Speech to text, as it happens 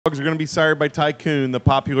Hogs are going to be sired by Tycoon, the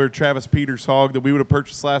popular Travis Peters hog that we would have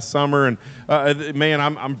purchased last summer. And man,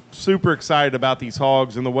 I'm super excited about these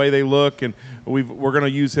hogs and the way they look. And we're going to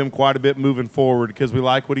use him quite a bit moving forward because we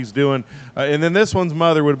like what he's doing. And then this one's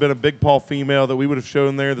mother would have been a big Paul female that we would have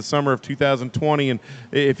shown there the summer of 2020. And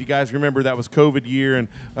if you guys remember, that was COVID year, and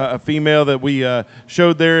a female that we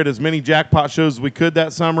showed there at as many jackpot shows as we could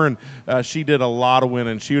that summer. And she did a lot of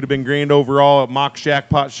winning. She would have been grand overall at Mock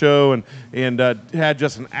Jackpot Show and had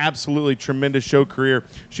just an absolutely tremendous show career.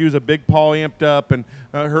 She was a big Paul amped up, and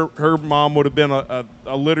her mom would have been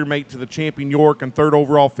a litter mate to the champion York and third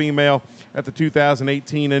overall female at the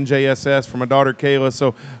 2018 NJSS for my daughter Kayla.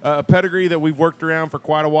 So a pedigree that we've worked around for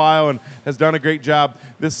quite a while and has done a great job.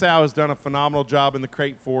 This sow has done a phenomenal job in the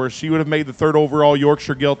crate for us. She would have made the third overall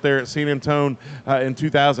Yorkshire Gilt there at San Antone in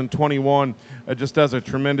 2021. Just does a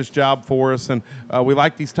tremendous job for us, and we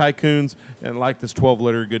like these Tycoons and like this 12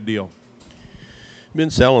 litter a good deal. Been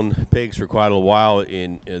selling pigs for quite a while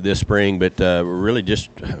in this spring, but really just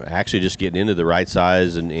getting into the right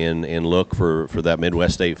size and look for that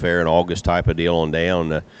Midwest State Fair in August type of deal on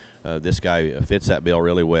down. This guy fits that bill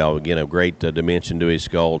really well. Again, a great dimension to his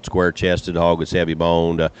skull. Square-chested hog that's heavy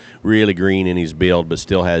boned, really green in his build, but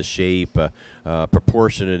still has shape.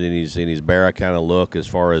 Proportionate in his barra kind of look as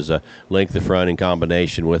far as length of front in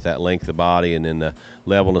combination with that length of body, and then the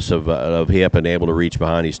levelness of hip and able to reach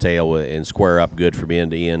behind his tail and square up good from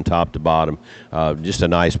end to end, top to bottom. Just a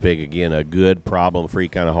nice pig. Again, a good problem-free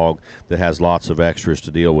kind of hog that has lots of extras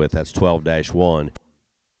to deal with. That's 12-1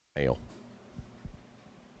 male.